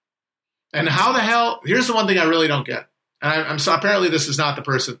Republican. And how the hell? Here's the one thing I really don't get. And I'm so apparently this is not the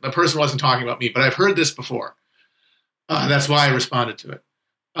person. The person wasn't talking about me, but I've heard this before. That's why I responded to it.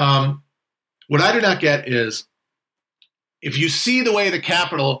 What I do not get is, if you see the way the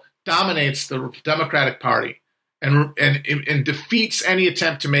Capitol dominates the Democratic Party, and defeats any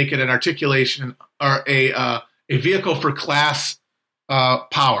attempt to make it an articulation or a vehicle for class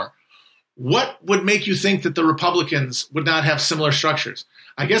power. What would make you think that the Republicans would not have similar structures?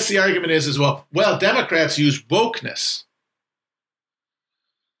 I guess the argument is well, Democrats use wokeness.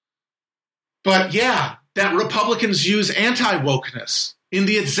 But yeah, that Republicans use anti-wokeness in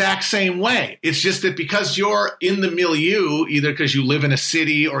the exact same way. It's just that because you're in the milieu, either because you live in a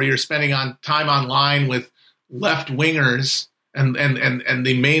city or you're spending time online with left-wingers and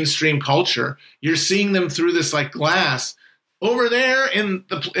the mainstream culture, you're seeing them through this like glass. Over there in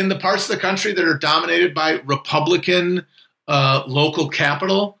the parts of the country that are dominated by Republican local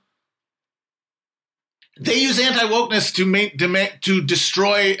capital, they use anti-wokeness to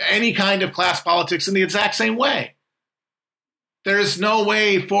destroy any kind of class politics in the exact same way. There is no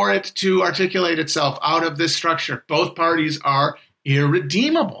way for it to articulate itself out of this structure. Both parties are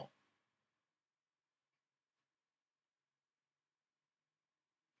irredeemable.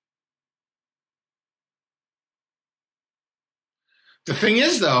 The thing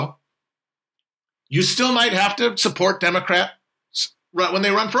is, though, you still might have to support Democrats when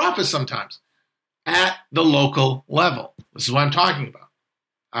they run for office sometimes at the local level. This is what I'm talking about.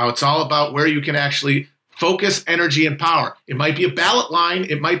 How it's all about where you can actually focus energy and power. It might be a ballot line.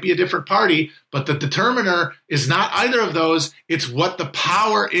 It might be a different party, but the determiner is not either of those. It's what the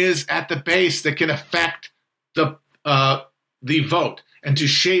power is at the base that can affect the vote and to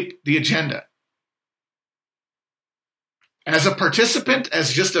shape the agenda. As a participant,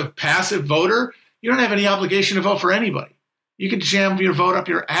 as just a passive voter, you don't have any obligation to vote for anybody. You can jam your vote up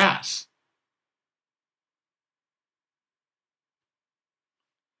your ass.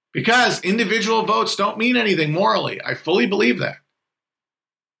 Because individual votes don't mean anything morally. I fully believe that.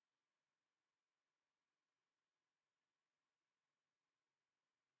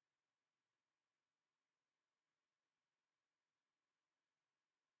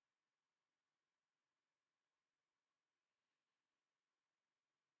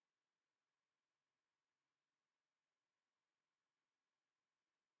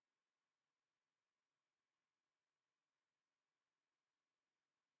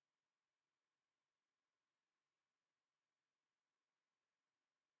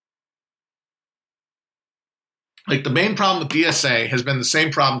 Like the main problem with DSA has been the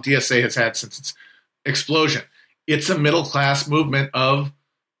same problem DSA has had since its explosion. It's a middle class movement of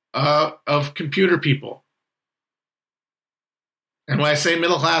computer people. And when I say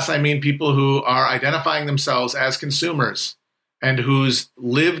middle class, I mean people who are identifying themselves as consumers and whose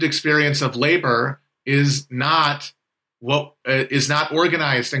lived experience of labor is not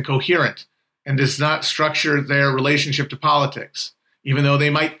organized and coherent and does not structure their relationship to politics, even though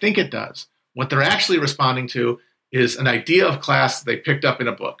they might think it does. What they're actually responding to is an idea of class that they picked up in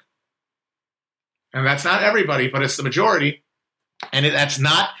a book. And that's not everybody, but it's the majority. And that's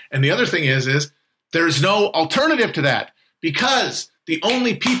not, and the other thing is there's no alternative to that, because the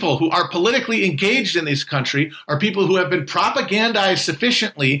only people who are politically engaged in this country are people who have been propagandized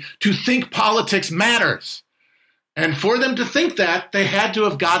sufficiently to think politics matters. And for them to think that, they had to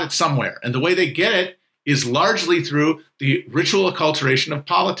have got it somewhere. And the way they get it is largely through the ritual acculturation of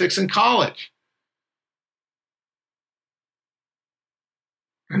politics in college.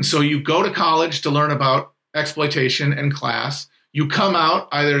 And so you go to college to learn about exploitation and class. You come out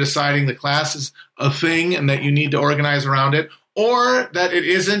either deciding that class is a thing and that you need to organize around it, or that it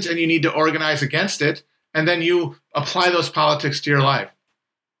isn't and you need to organize against it, and then you apply those politics to your life.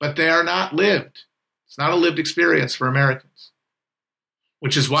 But they are not lived. It's not a lived experience for Americans,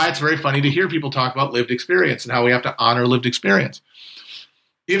 which is why it's very funny to hear people talk about lived experience and how we have to honor lived experience.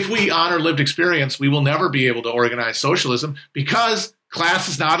 If we honor lived experience, we will never be able to organize socialism, because class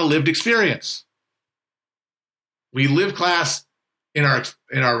is not a lived experience. We live class in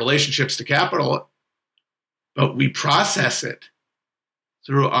our relationships to capital, but we process it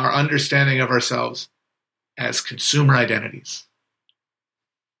through our understanding of ourselves as consumer identities,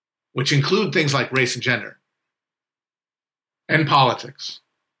 which include things like race and gender and politics.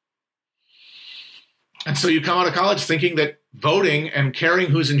 And so you come out of college thinking that voting and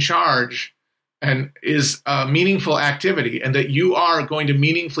caring who's in charge and is a meaningful activity, and that you are going to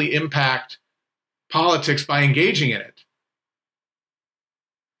meaningfully impact politics by engaging in it.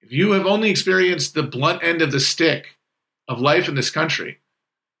 If you have only experienced the blunt end of the stick of life in this country,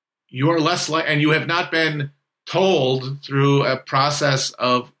 you are less and you have not been told through a process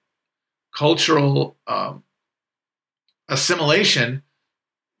of cultural assimilation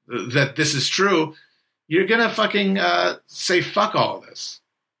that this is true, you're going to fucking say fuck all of this.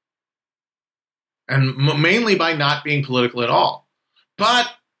 And mainly by not being political at all. But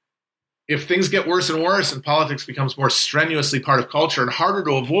if things get worse and worse and politics becomes more strenuously part of culture and harder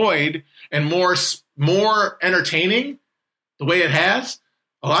to avoid and more entertaining the way it has,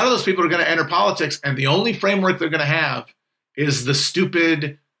 a lot of those people are going to enter politics, and the only framework they're going to have is the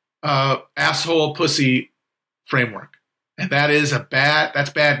stupid asshole pussy framework. And that's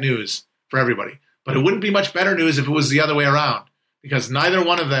bad news for everybody. But it wouldn't be much better news if it was the other way around, because neither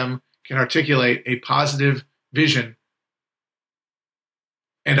one of them can articulate a positive vision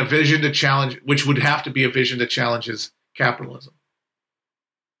and a vision to challenge, which would have to be a vision that challenges capitalism.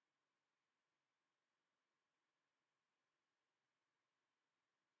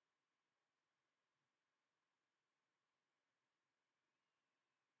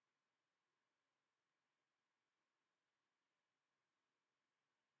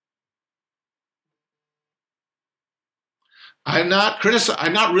 I'm not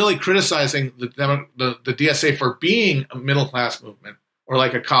really criticizing the DSA for being a middle class movement or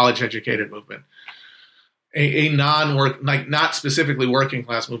like a college educated movement. A not specifically working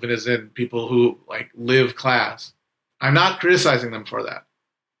class movement, as in people who like live class. I'm not criticizing them for that.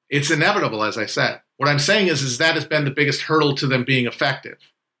 It's inevitable, as I said. What I'm saying is that has been the biggest hurdle to them being effective.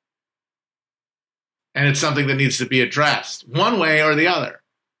 And it's something that needs to be addressed one way or the other.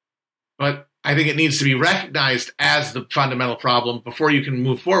 But I think it needs to be recognized as the fundamental problem before you can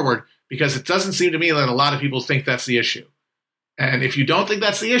move forward, because it doesn't seem to me that a lot of people think that's the issue. And if you don't think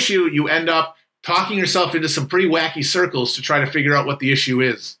that's the issue, you end up talking yourself into some pretty wacky circles to try to figure out what the issue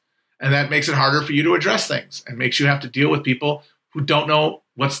is. And that makes it harder for you to address things and makes you have to deal with people who don't know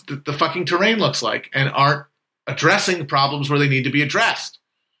what the fucking terrain looks like and aren't addressing problems where they need to be addressed.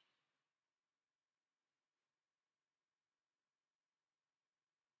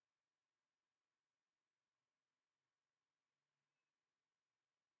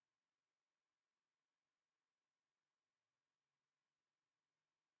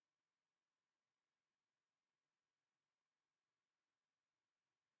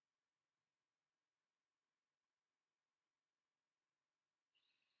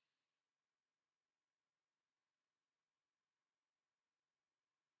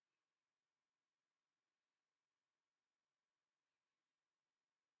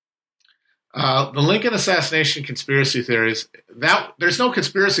 The Lincoln assassination conspiracy theories, there's no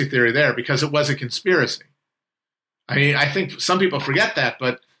conspiracy theory there because it was a conspiracy. I mean, I think some people forget that,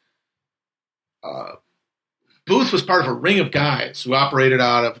 but Booth was part of a ring of guys who operated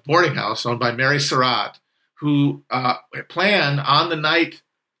out of a boarding house owned by Mary Surratt, who planned on the night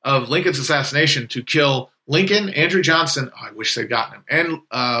of Lincoln's assassination to kill Lincoln, Andrew Johnson, I wish they'd gotten him,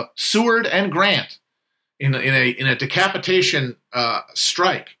 and Seward and Grant in a decapitation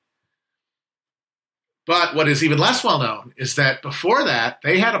strike. But what is even less well known is that before that,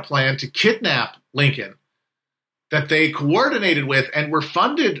 they had a plan to kidnap Lincoln that they coordinated with and were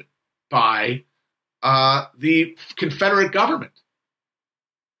funded by the Confederate government.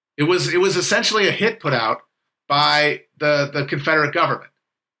 It was essentially a hit put out by the Confederate government.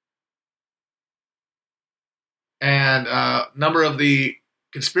 And a number of the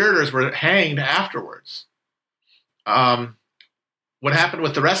conspirators were hanged afterwards. What happened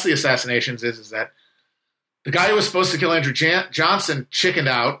with the rest of the assassinations is that the guy who was supposed to kill Andrew Johnson chickened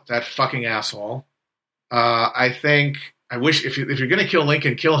out, that fucking asshole. I wish if you're going to kill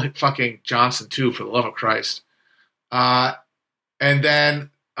Lincoln, kill fucking Johnson too, for the love of Christ. And then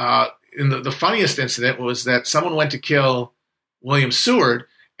in the funniest incident was that someone went to kill William Seward,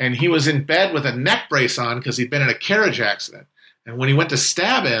 and he was in bed with a neck brace on because he'd been in a carriage accident. And when he went to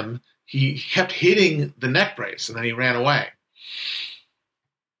stab him, he kept hitting the neck brace, and then he ran away.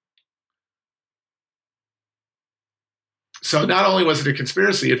 So not only was it a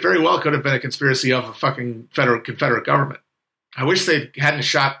conspiracy, it very well could have been a conspiracy of a fucking Confederate government. I wish they hadn't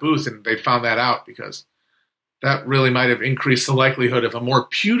shot Booth and they found that out, because that really might have increased the likelihood of a more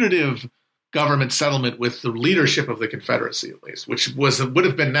putative government settlement with the leadership of the Confederacy, at least, which would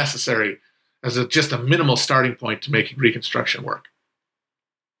have been necessary as just a minimal starting point to making Reconstruction work.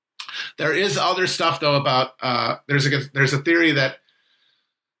 There is other stuff, though, about there's a theory that,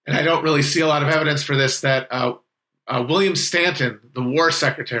 and I don't really see a lot of evidence for this, that William Stanton, the war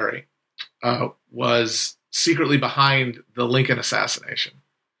secretary, was secretly behind the Lincoln assassination,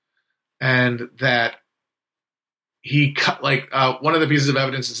 and that he cut one of the pieces of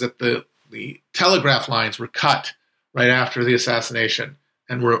evidence is that the telegraph lines were cut right after the assassination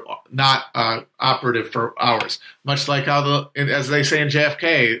and were not operative for hours, much like how as they say in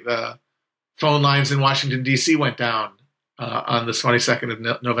JFK, the phone lines in Washington D.C. went down on the 22nd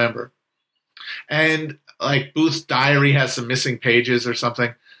of November, and like Booth's diary has some missing pages or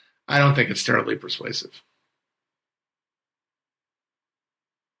something. I don't think it's terribly persuasive.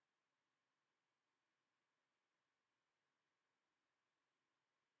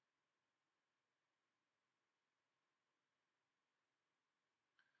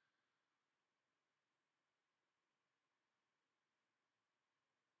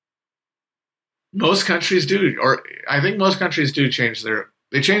 Most countries do, or I think most countries do change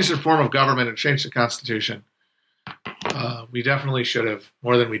they change their form of government and change the constitution. We definitely should have,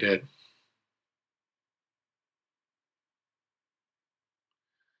 more than we did.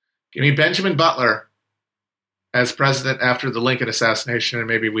 Give me Benjamin Butler as president after the Lincoln assassination, and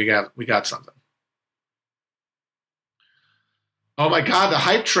maybe we got something. Oh my God, the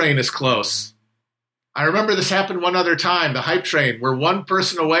hype train is close. I remember this happened one other time, the hype train. We're one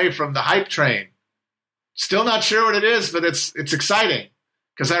person away from the hype train. Still not sure what it is, but it's exciting.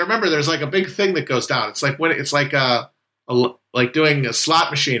 Because I remember there's like a big thing that goes down. It's like when it's like like doing a slot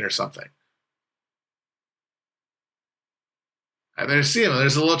machine or something. There's a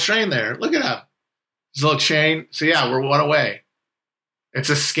little train there. Look it up. There's a little chain. So yeah, we're one away. It's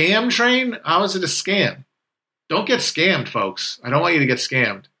a scam train? How is it a scam? Don't get scammed, folks. I don't want you to get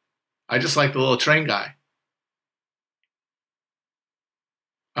scammed. I just like the little train guy.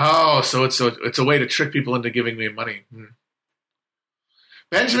 Oh, so it's a way to trick people into giving me money.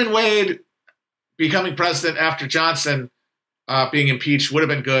 Benjamin Wade becoming president after Johnson being impeached would have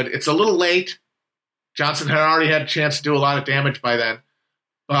been good. It's a little late. Johnson had already had a chance to do a lot of damage by then.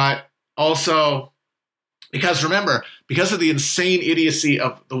 But also, because remember, because of the insane idiocy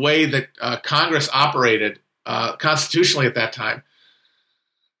of the way that Congress operated constitutionally at that time,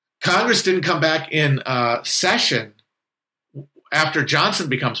 Congress didn't come back in session after Johnson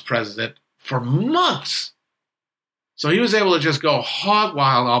becomes president for months. So he was able to just go hog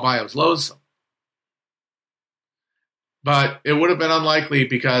wild all by his lonesome. But it would have been unlikely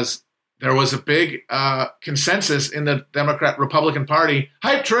because there was a big consensus in the Democrat-Republican Party,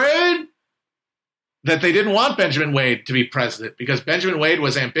 hype train, that they didn't want Benjamin Wade to be president because Benjamin Wade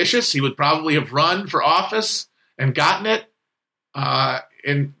was ambitious. He would probably have run for office and gotten it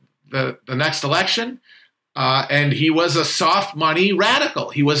in the next election. And he was a soft money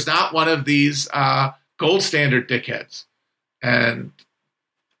radical. He was not one of these gold standard dickheads. And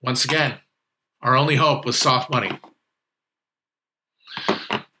once again, our only hope was soft money.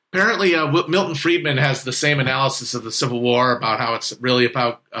 Apparently, Milton Friedman has the same analysis of the Civil War about how it's really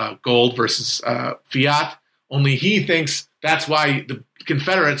about gold versus fiat, only he thinks that's why the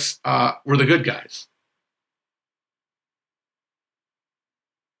Confederates were the good guys.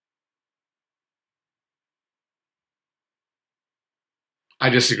 I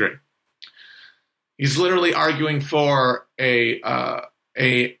disagree. He's literally arguing for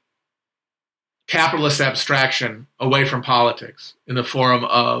a capitalist abstraction away from politics in the form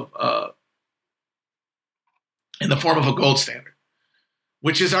of a gold standard,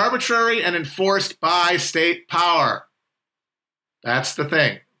 which is arbitrary and enforced by state power. That's the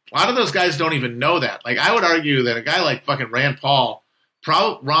thing. A lot of those guys don't even know that. Like, I would argue that a guy like fucking Ron Paul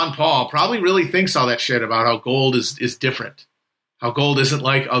probably really thinks all that shit about how gold is different. How gold isn't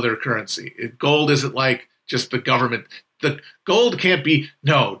like other currency. Gold isn't like just the government. The gold can't be,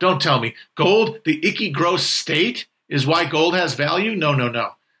 no, don't tell me. Gold, the icky, gross state is why gold has value?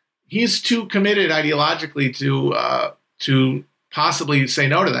 No. He's too committed ideologically to possibly say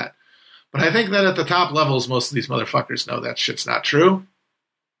no to that. But I think that at the top levels, most of these motherfuckers know that shit's not true.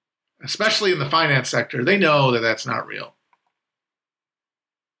 Especially in the finance sector. They know that that's not real.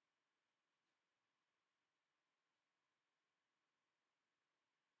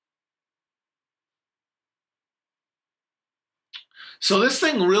 So this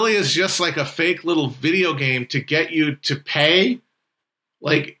thing really is just like a fake little video game to get you to pay.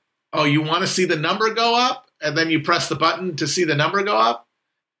 Like, oh, you want to see the number go up? And then you press the button to see the number go up?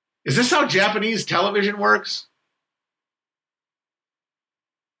 Is this how Japanese television works?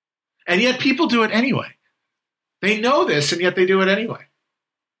 And yet people do it anyway. They know this, and yet they do it anyway.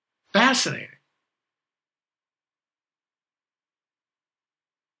 Fascinating.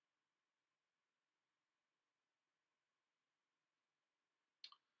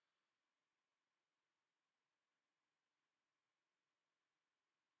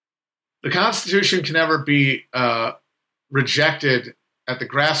 The Constitution can never be rejected at the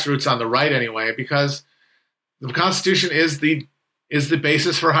grassroots on the right anyway, because the Constitution is the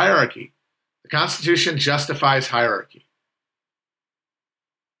basis for hierarchy. The Constitution justifies hierarchy.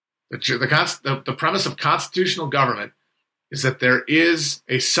 The premise of constitutional government is that there is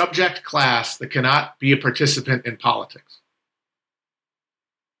a subject class that cannot be a participant in politics.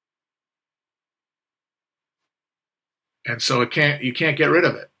 And so you can't get rid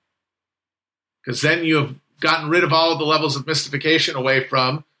of it. Because then you have gotten rid of all of the levels of mystification away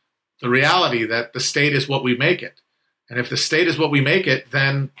from the reality that the state is what we make it. And if the state is what we make it,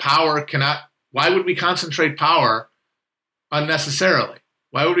 then power cannot. Why would we concentrate power unnecessarily?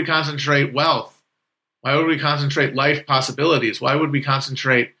 Why would we concentrate wealth? Why would we concentrate life possibilities? Why would we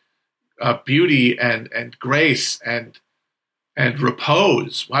concentrate beauty and grace and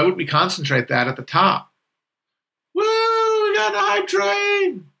repose. Why would we concentrate that at the top? Woo! We got a hype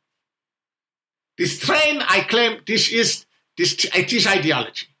train. This train, I claim, it is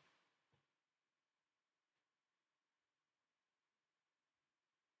ideology.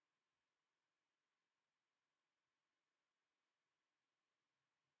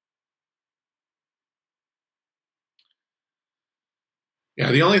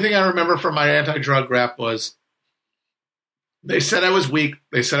 Yeah, the only thing I remember from my anti-drug rap was they said I was weak.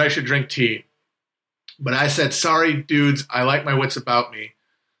 They said I should drink tea. But I said, sorry, dudes, I like my wits about me.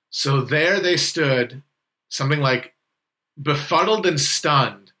 So there they stood, something like befuddled and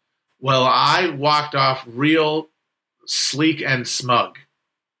stunned, while I walked off real sleek and smug.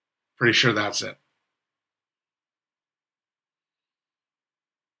 Pretty sure that's it.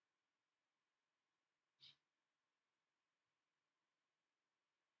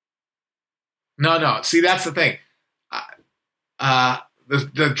 No. See, that's the thing.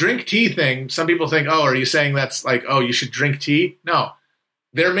 The drink tea thing, some people think, oh, are you saying that's like, oh, you should drink tea? No.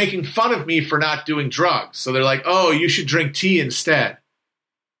 They're making fun of me for not doing drugs. So they're like, oh, you should drink tea instead.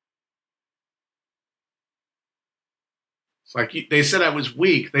 It's like they said I was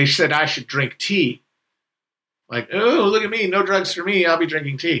weak. They said I should drink tea. Like, oh, look at me. No drugs for me. I'll be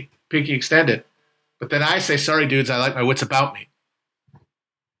drinking tea. Pinky extended. But then I say, sorry, dudes, I like my wits about me.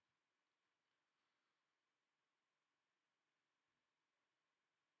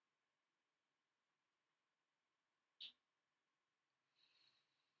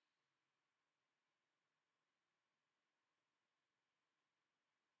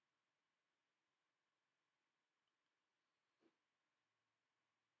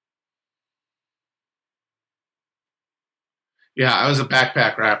 Yeah, I was a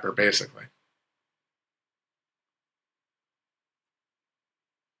backpack rapper, basically.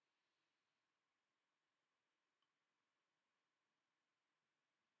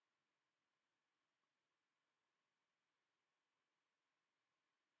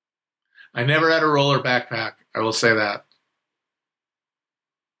 I never had a roller backpack. I will say that.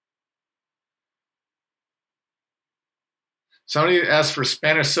 Somebody asked for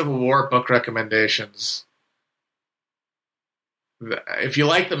Spanish Civil War book recommendations. If you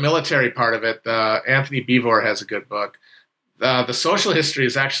like the military part of it, Anthony Beevor has a good book. The social history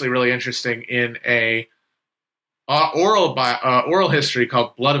is actually really interesting in a oral history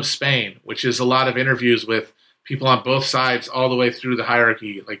called Blood of Spain, which is a lot of interviews with people on both sides all the way through the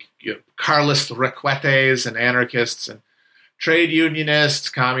hierarchy, like Carlist requetes and anarchists and trade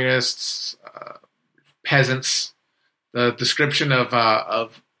unionists, communists, peasants. The description of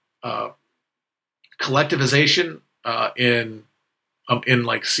collectivization in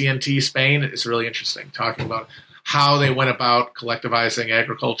like CNT Spain is really interesting, talking about how they went about collectivizing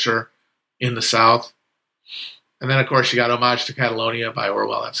agriculture in the South. And then, of course, you got Homage to Catalonia by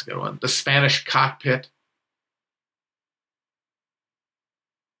Orwell. That's a good one. The Spanish Cockpit.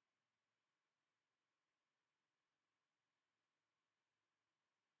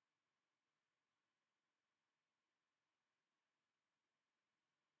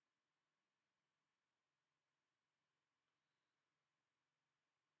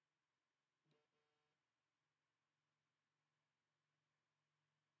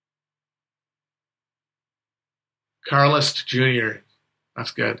 Carlist Jr.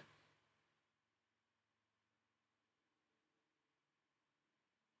 That's good.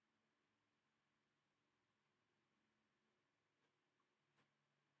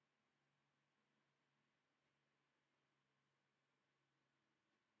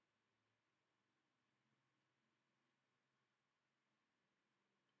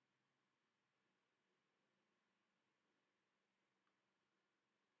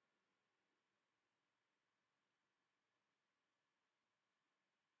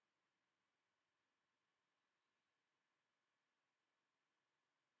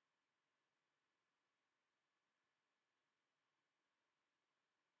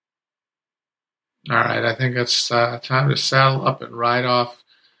 All right, I think it's time to saddle up and ride off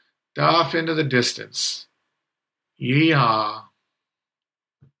into the distance. Yeehaw.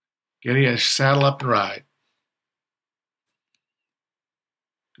 Get a saddle up and ride.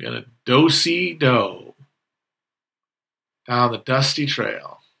 Gonna do-si-do down the dusty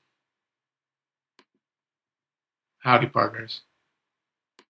trail. Howdy, partners.